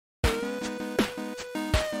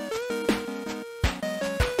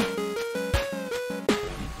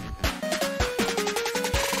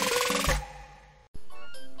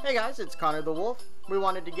Hey guys, it's Connor the Wolf. We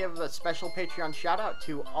wanted to give a special Patreon shout out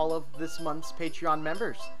to all of this month's Patreon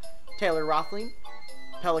members. Taylor Rothling,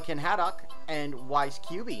 Pelican Haddock, and Wise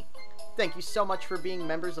QB. Thank you so much for being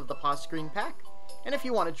members of the Pause Screen Pack. And if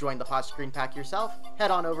you want to join the Pause Screen Pack yourself,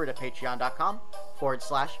 head on over to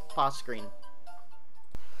patreon.com/Pause Screen.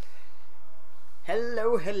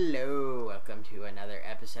 Hello, hello. Welcome to another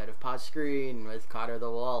episode of Pause Screen with Connor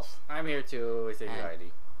the Wolf. I'm here too with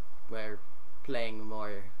AnxieDy. We're playing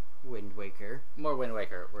more Wind Waker. More Wind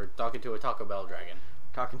Waker. We're talking to a Taco Bell dragon.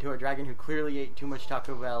 Talking to a dragon who clearly ate too much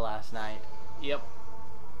Taco Bell last night. Yep.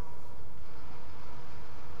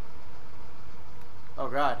 Oh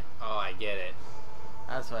god. Oh, I get it.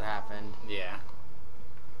 That's what happened. Yeah.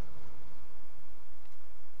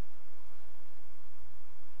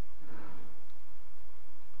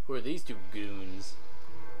 Who are these two goons?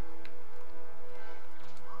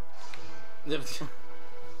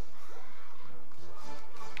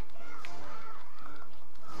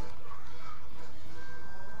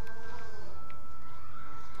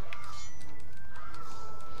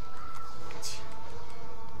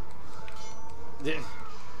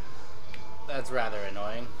 That's rather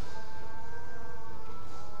annoying.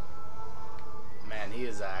 Man, he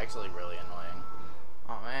is actually really annoying.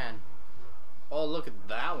 Oh man. Oh, look at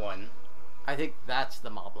that one. I think that's the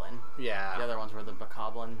Moblin. Yeah. The other ones were the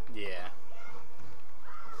Bokoblin. Yeah.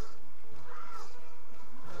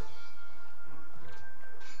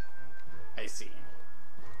 I see.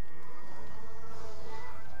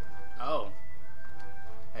 Oh.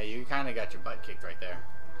 Hey, you kind of got your butt kicked right there.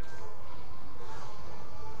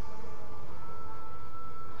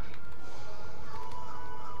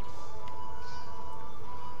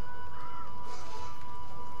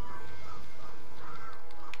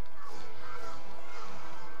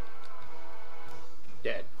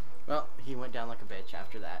 Dead. Well, he went down like a bitch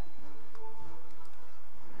after that.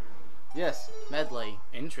 Yes, medley.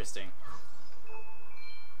 Interesting.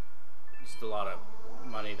 Just a lot of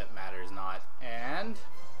money that matters not. And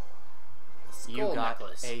skull You got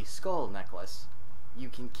necklace. a skull necklace. You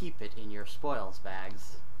can keep it in your spoils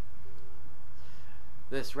bags.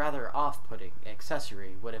 This rather off-putting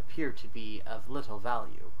accessory would appear to be of little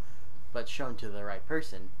value, but shown to the right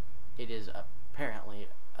person, it is apparently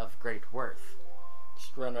of great worth.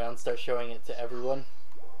 Just run around and start showing it to everyone.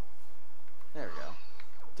 There we go.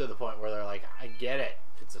 To the point where they're like, I get it.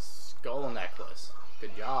 It's a skull necklace.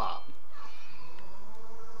 Good job.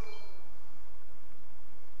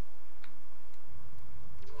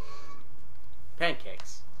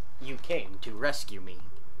 Pancakes, you came to rescue me.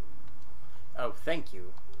 Oh, thank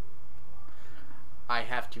you. I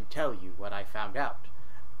have to tell you what I found out.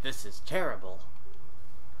 This is terrible.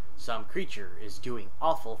 Some creature is doing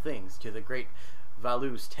awful things to the great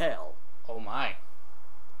Valu's tail. Oh my.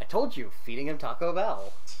 I told you, feeding him Taco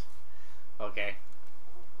Bell. Okay.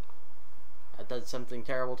 That does something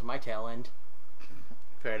terrible to my tail end.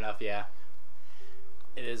 Fair enough, yeah.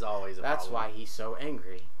 It is always a That's problem. why he's so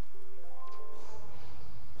angry.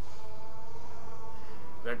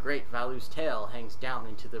 The great Valu's tail hangs down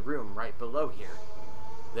into the room right below here.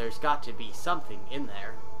 There's got to be something in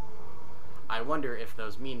there. I wonder if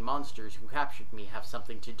those mean monsters who captured me have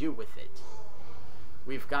something to do with it.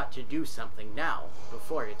 We've got to do something now,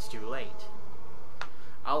 before it's too late.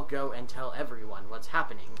 I'll go and tell everyone what's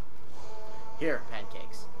happening. Here,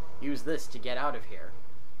 Pancakes. Use this to get out of here.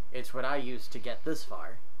 It's what I used to get this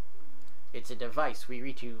far. It's a device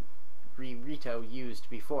Rito used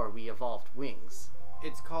before we evolved wings.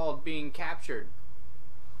 It's called being captured.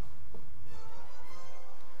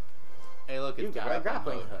 Hey, look, it's You got a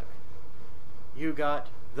grappling hook. You got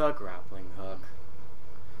the grappling hook.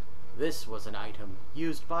 This was an item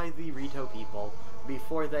used by the Rito people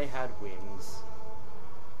before they had wings.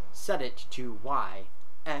 Set it to Y,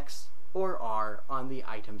 X, or R on the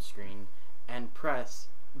item screen and press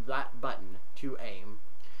that button to aim.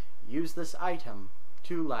 Use this item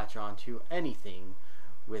to latch onto anything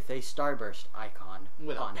with a starburst icon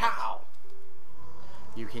on pow!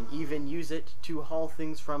 it. You can even use it to haul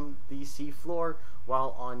things from the sea floor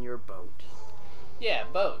while on your boat. Yeah,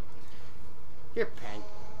 boat. Here,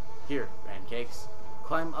 Pancakes.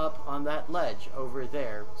 Climb up on that ledge over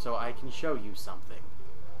there so I can show you something.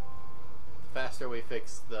 The faster we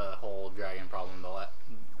fix the whole dragon problem,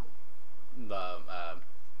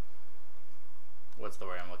 what's the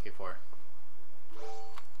word I'm looking for?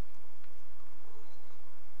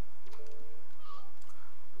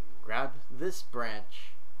 Grab this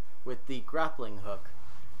branch with the grappling hook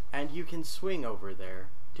and you can swing over there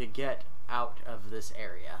to get out of this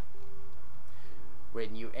area.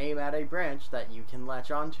 When you aim at a branch that you can latch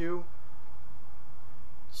onto,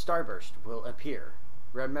 Starburst will appear.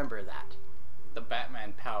 Remember that. The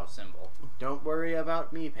Batman POW symbol. Don't worry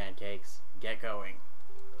about me, Pancakes. Get going.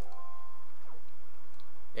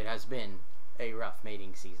 It has been a rough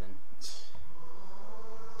mating season.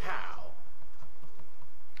 POW.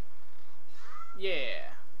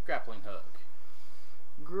 Yeah. Grappling hook.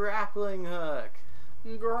 Grappling hook.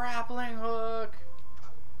 Grappling hook.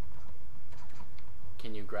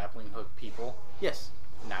 Can you grappling hook people? Yes.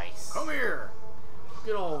 Nice. Come here.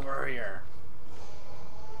 Get over here.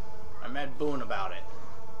 I met Boone about it.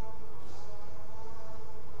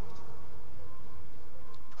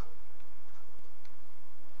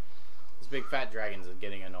 This big fat dragons is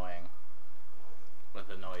getting annoying with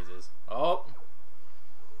the noises. Oh!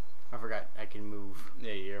 I forgot I can move.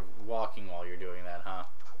 Yeah, you're walking while you're doing that, huh?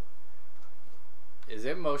 Is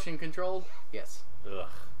it motion controlled? Yes. Ugh.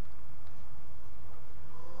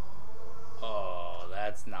 Oh,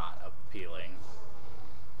 that's not appealing.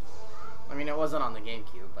 I mean, it wasn't on the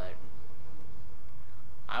GameCube, but...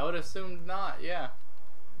 I would assume not, yeah.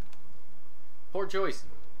 Poor choice.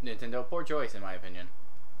 Nintendo, poor choice in my opinion.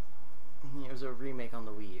 It was a remake on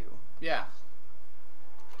the Wii U. Yeah.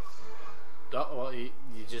 Oh, well, you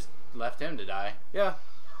just left him to die. Yeah.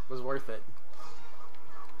 It was worth it.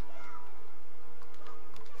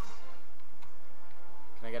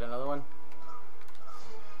 Can I get another one?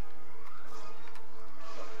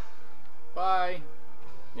 Bye.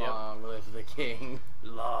 Long live the king.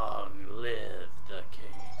 Long live the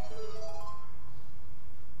king.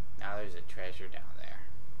 Now there's a treasure down there.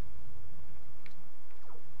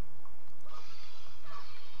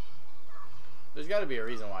 There's got to be a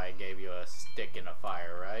reason why I gave you a stick in a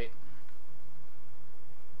fire, right?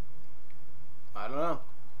 I don't know.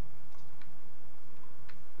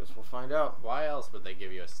 Guess we'll find out. Why else would they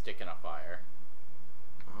give you a stick in a fire?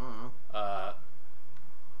 I don't know.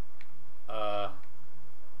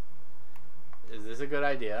 Is this a good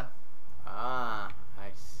idea? Ah, I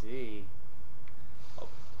see. Oh.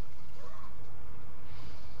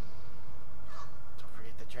 Don't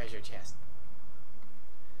forget the treasure chest.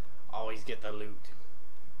 Always get the loot.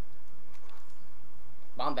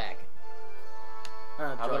 Bomb bag.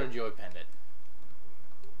 How about a joy pendant?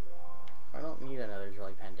 I don't need another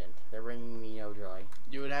joy pendant. They're bringing me no joy.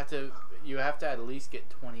 You have to at least get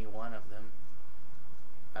 21 of them.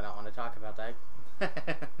 I don't want to talk about that.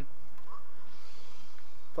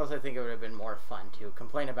 Plus, I think it would have been more fun to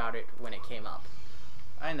complain about it when it came up.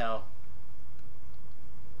 I know.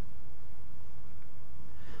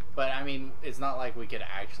 But, I mean, it's not like we could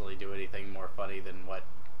actually do anything more funny than what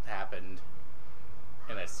happened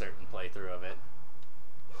in a certain playthrough of it.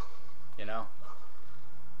 You know?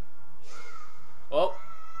 Oh!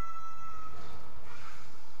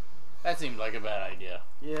 That seemed like a bad idea.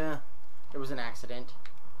 Yeah, it was an accident.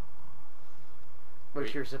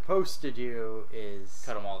 What you're supposed to do is...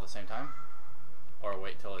 Cut them all at the same time? Or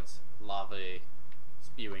wait till it's lava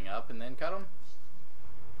spewing up and then cut them?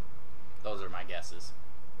 Those are my guesses.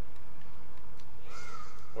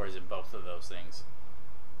 Or is it both of those things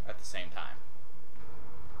at the same time?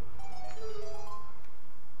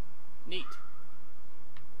 Neat.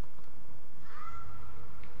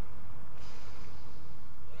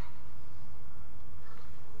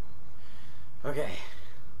 Okay.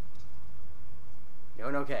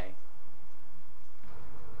 Going okay.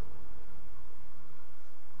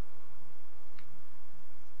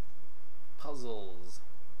 Puzzles.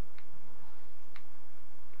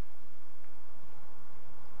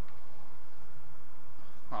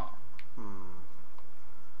 Huh.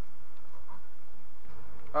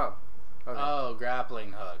 Oh. Okay. Oh,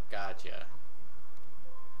 grappling hook. Gotcha.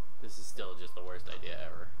 This is still just the worst idea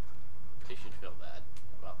ever. They should feel bad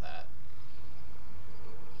about that.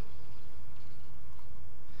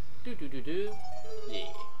 Do. Yeah.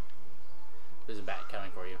 There's a bat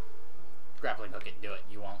coming for you. Grappling hook it. Do it.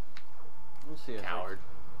 You won't. Let's see. Coward.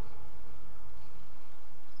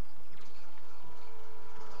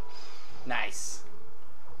 Nice.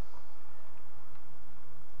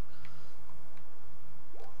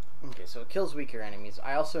 Okay, so it kills weaker enemies.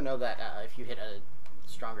 I also know that if you hit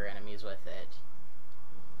stronger enemies with it,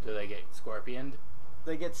 Do they get scorpioned?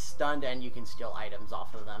 they get stunned and you can steal items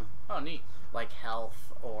off of them. Oh, neat. Like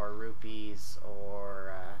health or rupees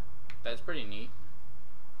or... That's pretty neat.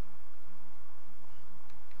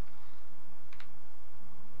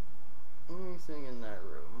 anything in that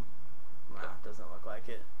room? Nah, doesn't look like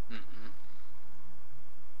it. Mm-mm.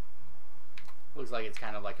 Looks like it's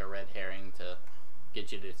kind of like a red herring to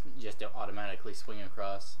get you to just automatically swing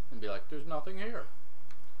across and be like, there's nothing here.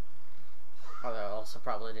 Although also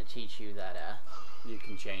probably to teach you that, You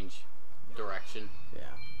can change direction. yeah.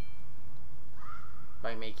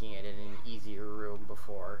 by making it in an easier room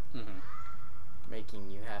before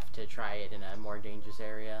making you have to try it in a more dangerous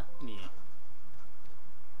area. Yeah.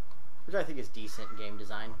 Which I think is decent game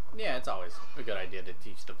design. Yeah, it's always a good idea to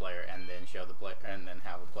teach the player and then show the player and then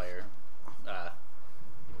have a player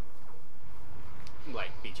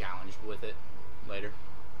like be challenged with it later.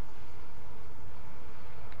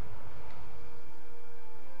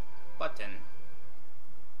 Button.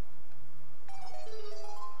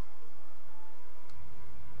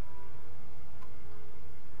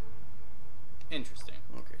 Interesting.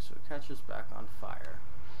 Okay, so it catches back on fire.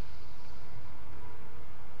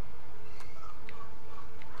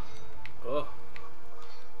 Oh.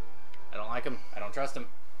 I don't like him. I don't trust him.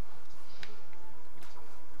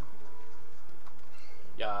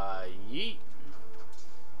 Yeet.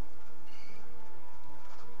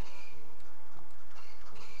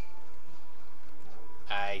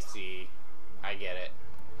 I see. I get it.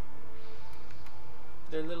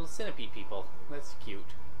 They're little centipede people. That's cute.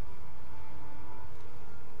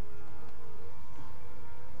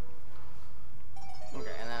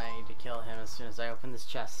 Okay, and then I need to kill him as soon as I open this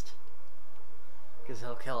chest. Because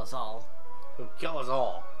he'll kill us all. He'll kill us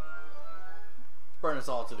all. Burn us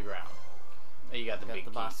all to the ground. There you got the big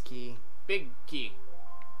key. Boss key. Big key.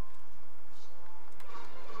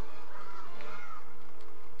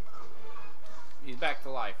 He's back to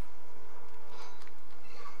life.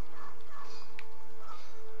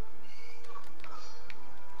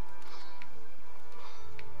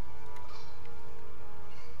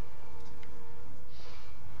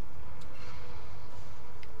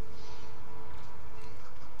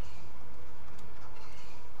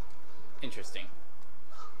 Interesting.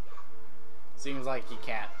 Seems like you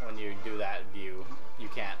can't, when you do that view, you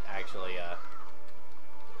can't actually,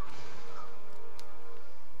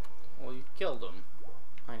 well, you killed him.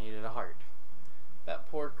 I needed a heart. That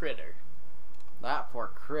poor critter. That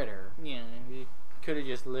poor critter. Yeah, he could have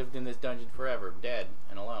just lived in this dungeon forever, dead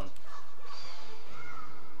and alone.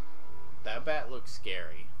 That bat looks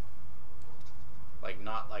scary. Like,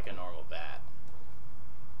 not like a normal bat.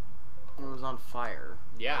 It was on fire.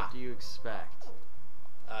 Yeah. What do you expect?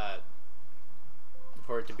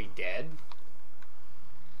 For it to be dead?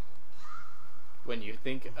 When you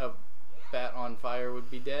think a bat on fire would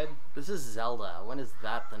be dead? This is Zelda. When is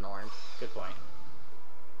that the norm? Good point.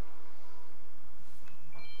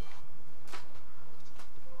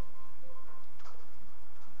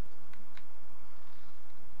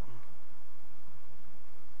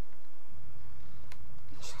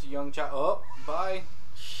 Just a young child. Oh, bye.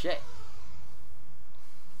 Shit.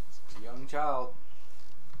 It's a young child.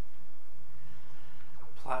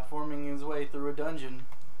 Platforming his way through a dungeon.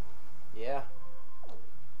 Yeah.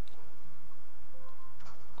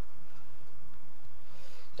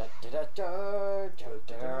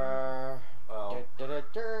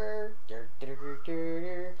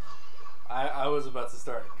 I was about to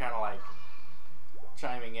start kind of like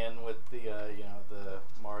chiming in with the you know, the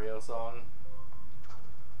Mario song.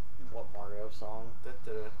 What Mario song? Oh,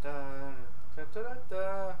 the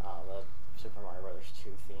Super Mario Brothers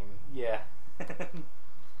 2 theme. Yeah.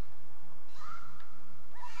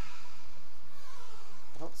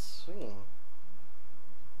 Don't swing.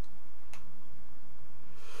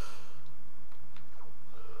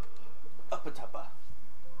 Uppatuppa.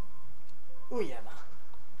 Uyama.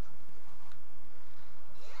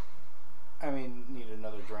 I mean, need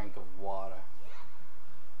another drink of water.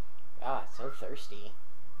 Ah, it's so thirsty.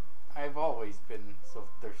 I've always been so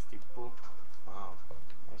thirsty, boo. Oh,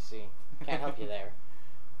 I see. Can't help you there.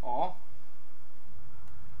 Aw.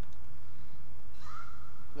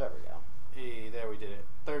 There we go. Hey, there we did it.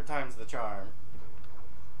 Third time's the charm.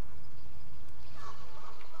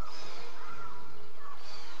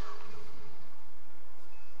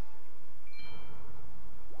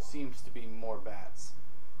 Seems to be more bats.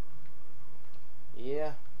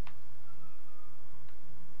 Yeah.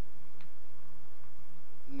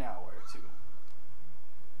 Now where to?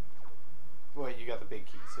 Well, you got the big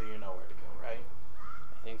key, so you know where to go, right?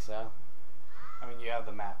 I think so. I mean, you have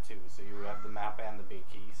the map too, so you have the map and the big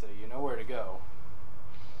key, so you know where to go.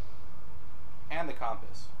 And the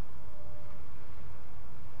compass.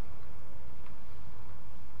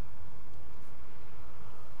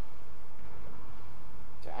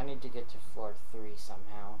 So I need to get to floor 3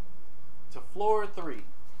 somehow. To floor 3.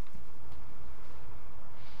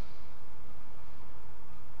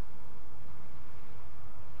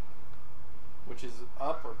 Which is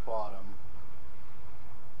up or bottom?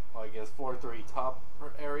 Well, I guess floor 3 top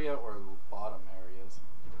area or bottom areas.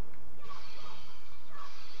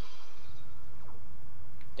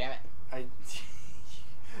 Damn it.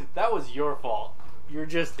 That was your fault. You're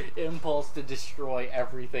just impulse to destroy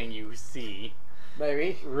everything you see.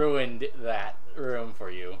 Maybe. Ruined that room for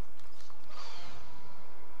you.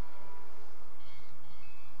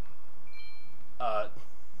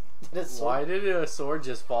 Why did a sword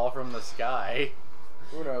just fall from the sky?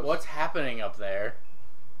 Who knows? What's happening up there?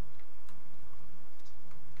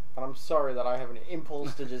 And I'm sorry that I have an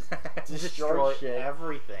impulse to just destroy shit.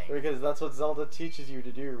 Everything. Because that's what Zelda teaches you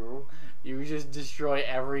to do. You just destroy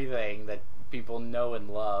everything that people know and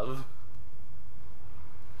love.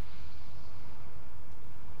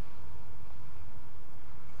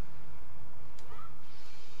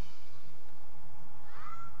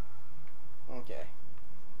 Okay.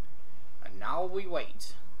 And now we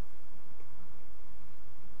wait.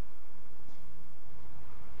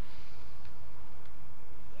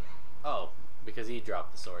 Oh, because he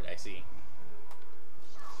dropped the sword, I see.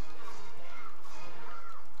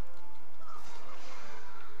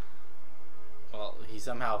 Well, he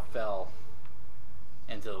somehow fell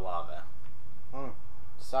into the lava.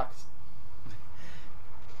 Sucks.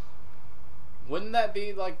 Wouldn't that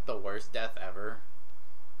be like the worst death ever?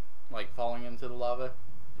 Like falling into the lava?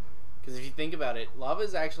 Because if you think about it, lava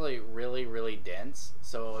is actually really, really dense.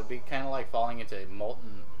 So it would be kind of like falling into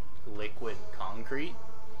molten liquid concrete.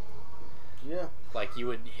 Yeah. Like you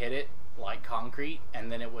would hit it like concrete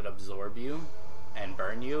and then it would absorb you and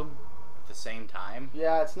burn you at the same time.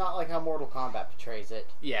 Yeah, it's not like how Mortal Kombat portrays it.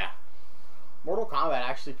 Yeah. Mortal Kombat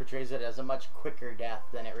actually portrays it as a much quicker death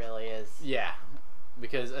than it really is. Yeah.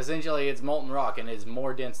 Because essentially it's molten rock and it's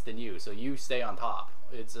more dense than you, so you stay on top.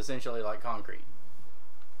 It's essentially like concrete.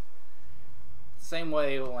 Same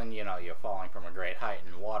way when, you know, you're falling from a great height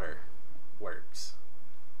in water works.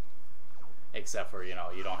 Except for, you know,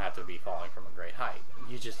 you don't have to be falling from a great height.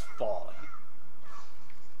 You're just falling.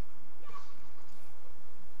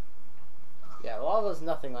 Yeah, lava's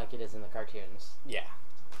nothing like it is in the cartoons. Yeah.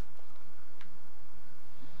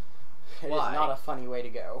 It is not a funny way to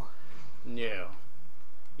go. No.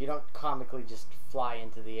 You don't comically just fly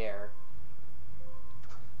into the air.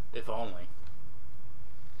 If only.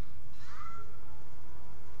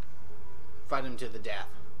 Fight him to the death.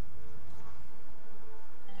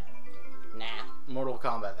 Nah. Mortal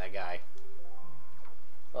Kombat, that guy.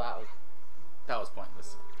 Well, That was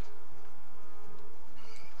pointless.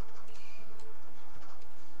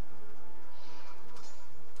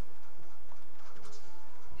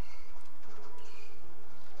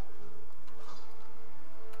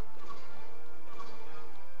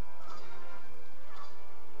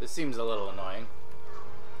 This seems a little annoying.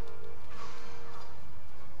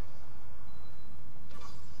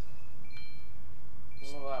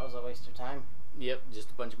 well, that was a waste of time. Yep, just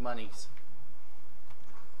a bunch of monies.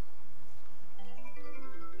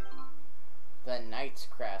 The Knight's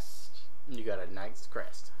Crest. You got a Knight's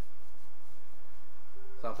Crest.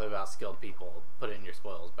 Something about skilled people. Put it in your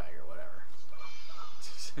spoils bag or whatever.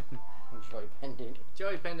 Joy Pendant.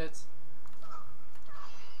 Joey pendants.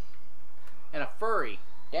 And a furry.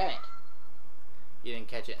 Damn it. You didn't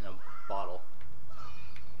catch it in a bottle.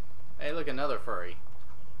 Hey, look, another furry.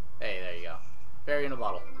 Hey, there you go. Fairy in a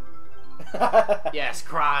bottle. Yes,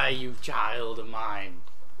 cry, you child of mine.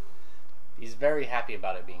 He's very happy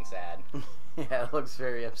about it being sad. Yeah, it looks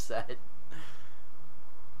very upset.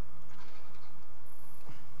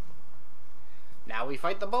 Now we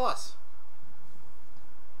fight the boss.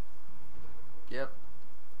 Yep.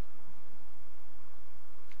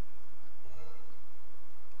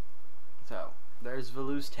 So, there's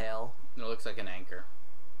Valu's tail. It looks like an anchor.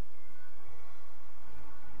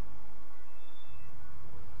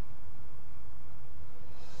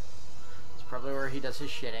 It's probably where he does his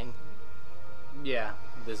shitting. Yeah,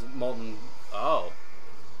 this molten... Oh.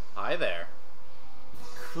 Hi there.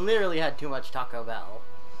 Clearly had too much Taco Bell.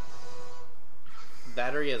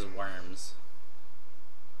 Battery has worms.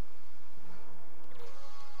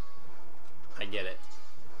 I get it.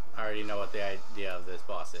 I already know what the idea of this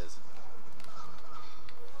boss is.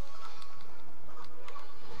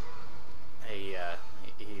 He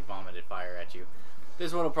vomited fire at you.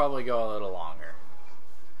 This one will probably go a little longer.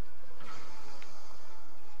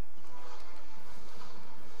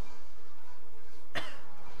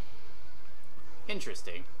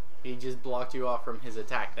 Interesting. He just blocked you off from his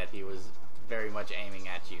attack that he was very much aiming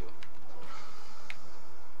at you.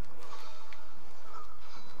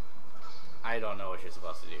 I don't know what you're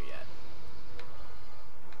supposed to do yet.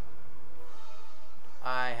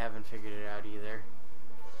 I haven't figured it out either.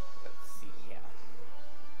 Let's see here.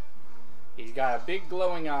 He's got a big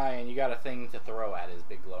glowing eye, and you got a thing to throw at his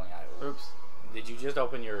big glowing eye. Oops. Did you just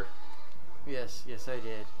open your... Yes, I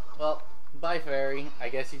did. Well, bye fairy. I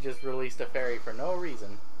guess you just released a fairy for no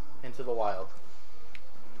reason into the wild.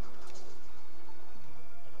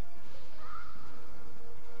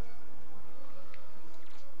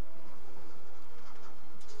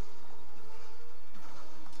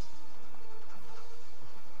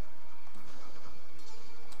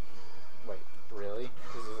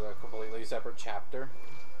 chapter.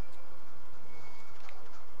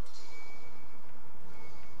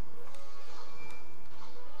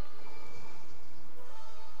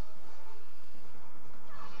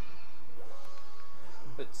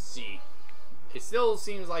 Let's see. It still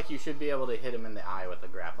seems like you should be able to hit him in the eye with a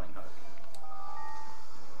grappling hook.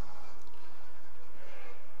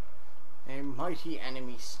 A mighty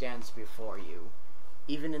enemy stands before you.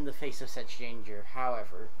 Even in the face of such danger,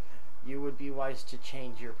 however, you would be wise to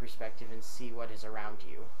change your perspective and see what is around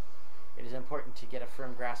you. It is important to get a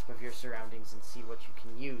firm grasp of your surroundings and see what you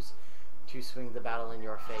can use to swing the battle in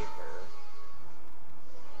your favor.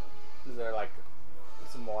 Is there like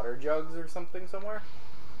some water jugs or something somewhere?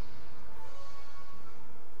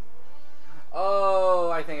 Oh,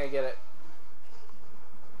 I think I get it.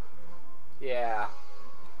 Yeah.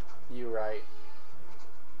 You right.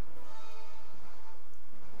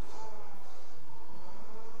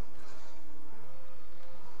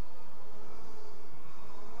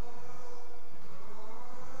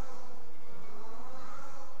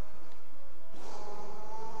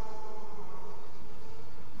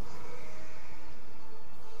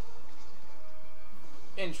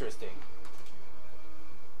 Interesting.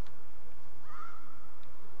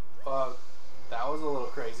 That was a little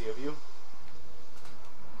crazy of you.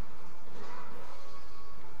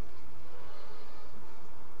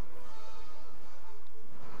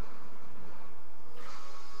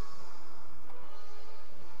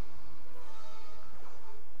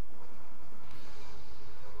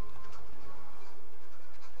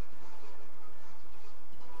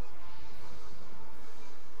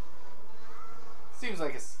 Seems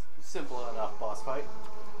like a simple enough boss fight.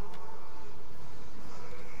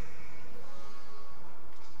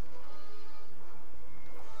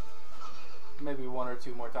 Maybe one or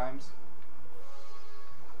two more times.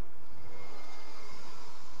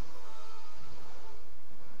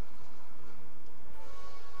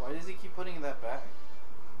 Why does he keep putting that back?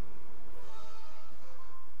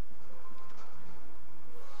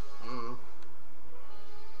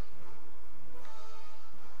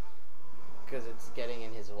 Because it's getting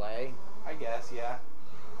in his way. I guess, yeah.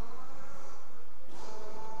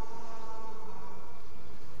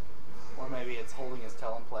 Or maybe it's holding his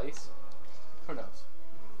tail in place. Who knows?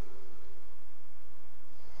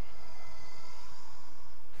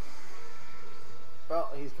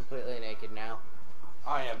 Well, he's completely naked now.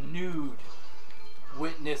 I am nude.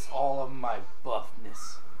 Witness all of my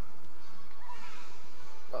buffness.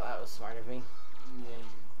 Well, that was smart of me. Yeah.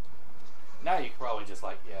 Now you could probably just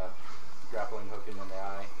like, yeah, grappling hook him in the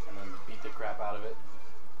eye and then beat the crap out of it.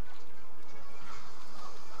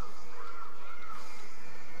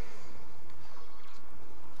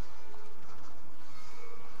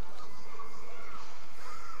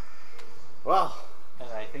 Well, and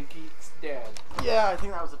I think he's dead. Yeah, I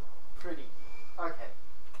think that was a pretty... Okay.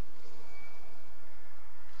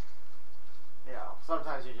 You know,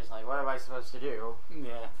 sometimes you're just like, what am I supposed to do?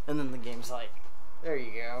 Yeah. And then the game's like, there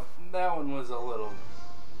you go. That one was a little...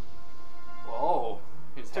 Whoa.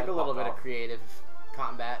 It took a little bit of creative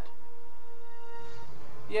combat.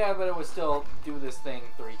 Yeah, but it would still do this thing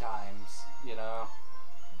 3 times, you know?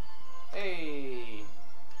 Hey...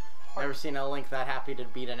 Never seen a Link that happy to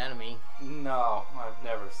beat an enemy. No, I've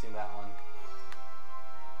never seen that one.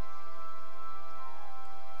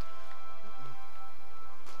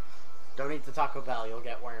 Don't eat the Taco Bell, you'll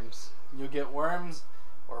get worms. You'll get worms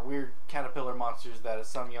or weird caterpillar monsters that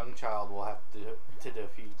some young child will have to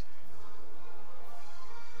defeat.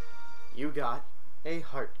 You got a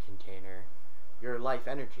heart container. Your life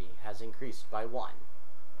energy has increased by 1.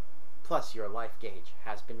 Plus your life gauge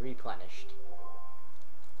has been replenished.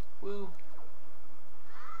 Woo.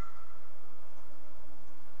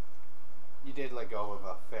 You did let go of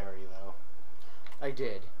a fairy, though. I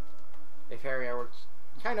did. A fairy I worked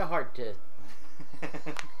kind of hard to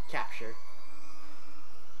capture.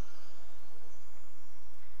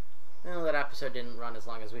 Well, that episode didn't run as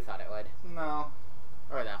long as we thought it would. No.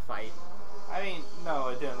 Or that fight. I mean, no,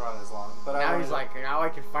 it didn't run as long. But now he's like, now I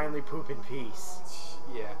can finally poop in peace.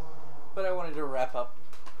 Yeah. But I wanted to wrap up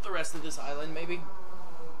the rest of this island, maybe?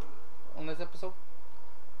 On this episode?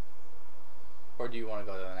 Or do you want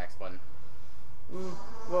to go to the next one?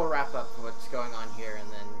 We'll wrap up what's going on here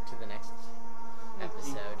and then to the next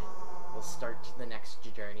episode. We'll start the next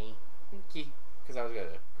journey. Okay. Because I was going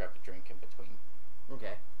to grab a drink in between.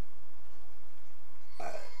 Okay.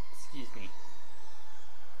 Excuse me.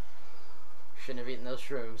 Shouldn't have eaten those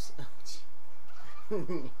shrooms.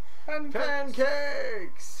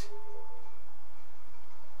 Pancakes!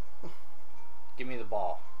 Give me the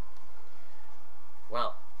ball.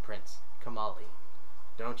 Well, Prince Kamali,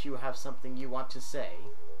 Don't you have something you want to say?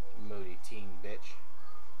 Moody teen bitch.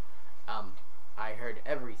 I heard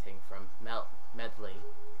everything from Medley.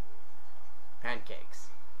 Pancakes.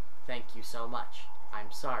 Thank you so much.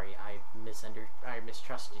 I'm sorry I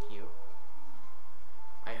mistrusted you.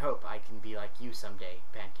 I hope I can be like you someday,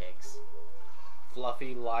 Pancakes.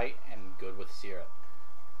 Fluffy, light, and good with syrup.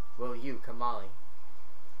 Will you, Kamali?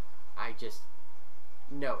 I just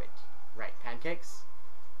know it. Right, Pancakes?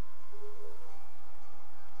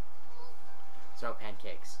 So,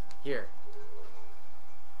 Pancakes, here.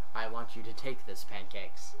 I want you to take this,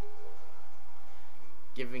 Pancakes.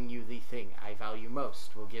 Giving you the thing I value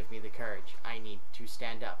most will give me the courage I need to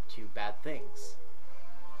stand up to bad things.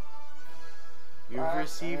 You've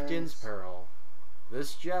received Din's Pearl.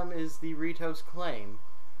 This gem is the Rito's claim.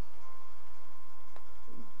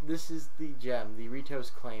 This is the gem the Rito's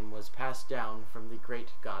claim was passed down from the great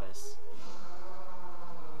goddess.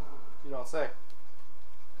 You don't say.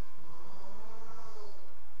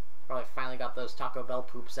 Probably finally got those Taco Bell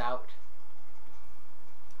poops out.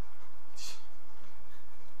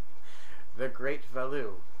 The great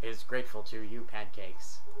Valu is grateful to you,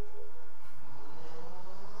 Pancakes.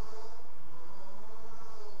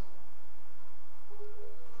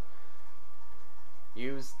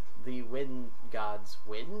 Use the wind god's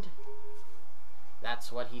wind?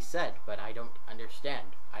 That's what he said, but I don't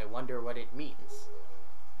understand. I wonder what it means.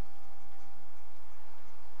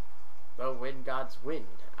 The wind god's wind.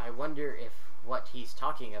 I wonder if what he's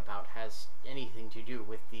talking about has anything to do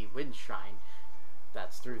with the wind shrine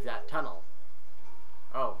that's through that tunnel.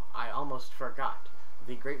 Oh, I almost forgot.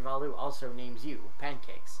 The Great Valu also names you,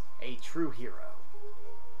 Pancakes, a true hero.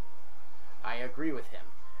 I agree with him.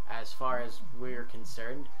 As far as we're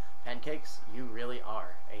concerned, Pancakes, you really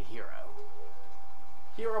are a hero.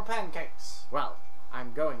 Hero Pancakes. Well,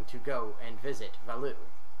 I'm going to go and visit Valu.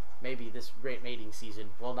 Maybe this great mating season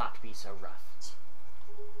will not be so rough.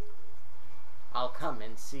 I'll come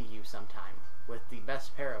and see you sometime, with the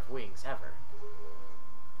best pair of wings ever.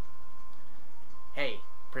 Hey,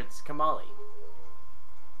 Prince Kamali.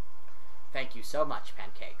 Thank you so much,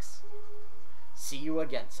 Pancakes. See you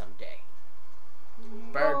again someday.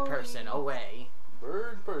 Bird person away.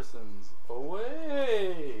 Bird persons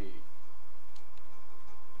away.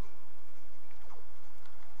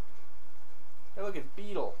 Hey, look at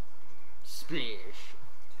Beetle. Splish.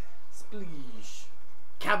 Spleesh.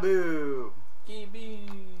 Kaboom.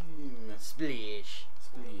 Beam. Splish.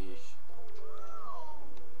 Spleesh.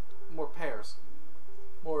 More pears.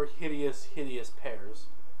 More hideous, hideous pears.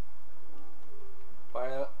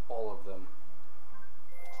 Buy all of them.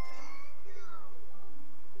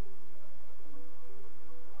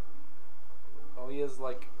 Oh, he has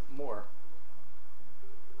like more.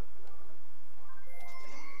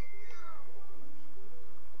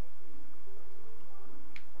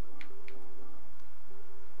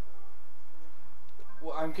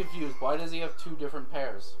 Well, I'm confused. Why does he have two different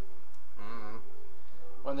pairs?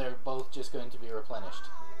 When they're both just going to be replenished.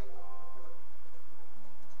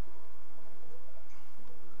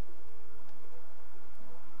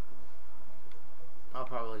 I'll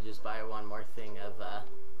probably just buy one more thing of,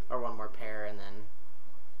 or one more pair and then...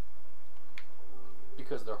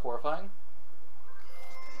 Because they're horrifying?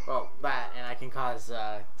 Well, that, and I can cause,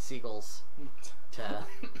 seagulls to,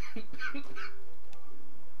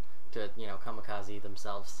 you know, kamikaze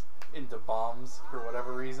themselves. Into bombs for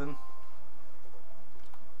whatever reason.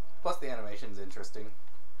 Plus the animation's interesting.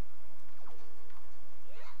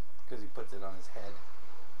 Because he puts it on his head.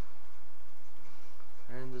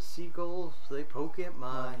 And the seagulls, they poke at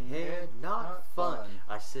my head. Not fun.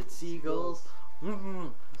 I said seagulls.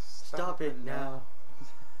 Stop it now.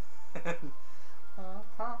 If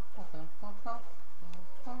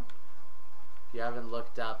you haven't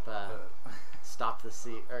looked up Stop the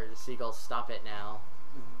Seagulls Stop It Now.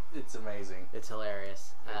 It's amazing. It's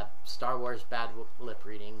hilarious. Star Wars bad lip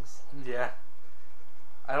readings. Yeah.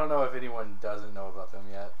 I don't know if anyone doesn't know about them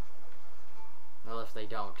yet. Well, if they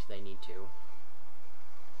don't, they need to.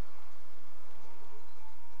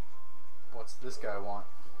 What's this guy want?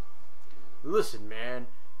 Listen, man.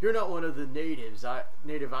 You're not one of the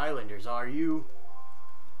native islanders, are you?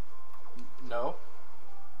 No.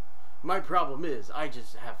 My problem is, I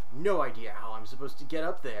just have no idea how I'm supposed to get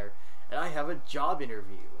up there, and I have a job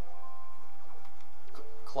interview.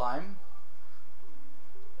 Climb?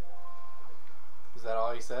 Is that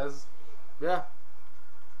all he says? Yeah.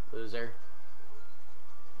 Loser.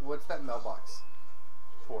 What's that mailbox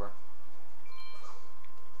for?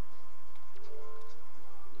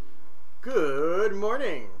 Good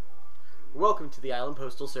morning. Welcome to the Island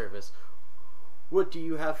Postal Service. What do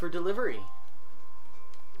you have for delivery?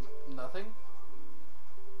 Nothing.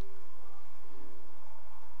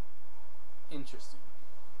 Interesting.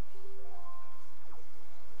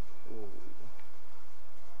 Ooh.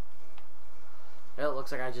 Well, it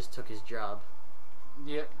looks like I just took his job.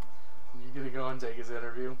 Yep. You gonna go and take his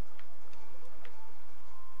interview?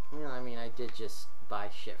 Yeah, I mean, I did just buy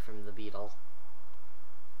shit from the Beetle.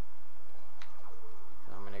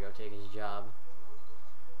 So I'm gonna go take his job.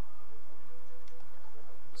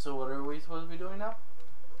 So what are we supposed to be doing now?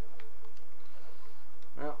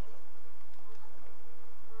 Well,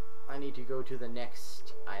 I need to go to the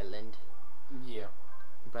next island. Yeah.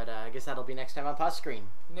 But I guess that'll be next time on Pause Screen.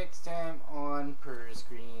 Next time on Per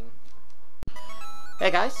Screen. Hey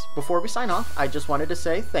guys, before we sign off, I just wanted to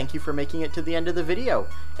say thank you for making it to the end of the video.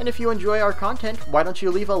 And if you enjoy our content, why don't you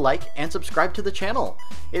leave a like and subscribe to the channel?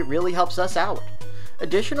 It really helps us out.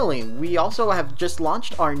 Additionally, we also have just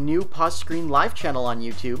launched our new Pause Screen live channel on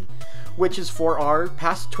YouTube, which is for our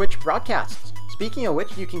past Twitch broadcasts. Speaking of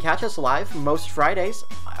which, you can catch us live most Fridays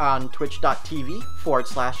on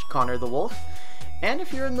twitch.tv/Connor the Wolf. And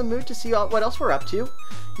if you're in the mood to see what else we're up to,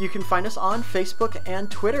 you can find us on Facebook and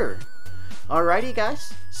Twitter. Alrighty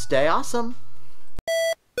guys, stay awesome!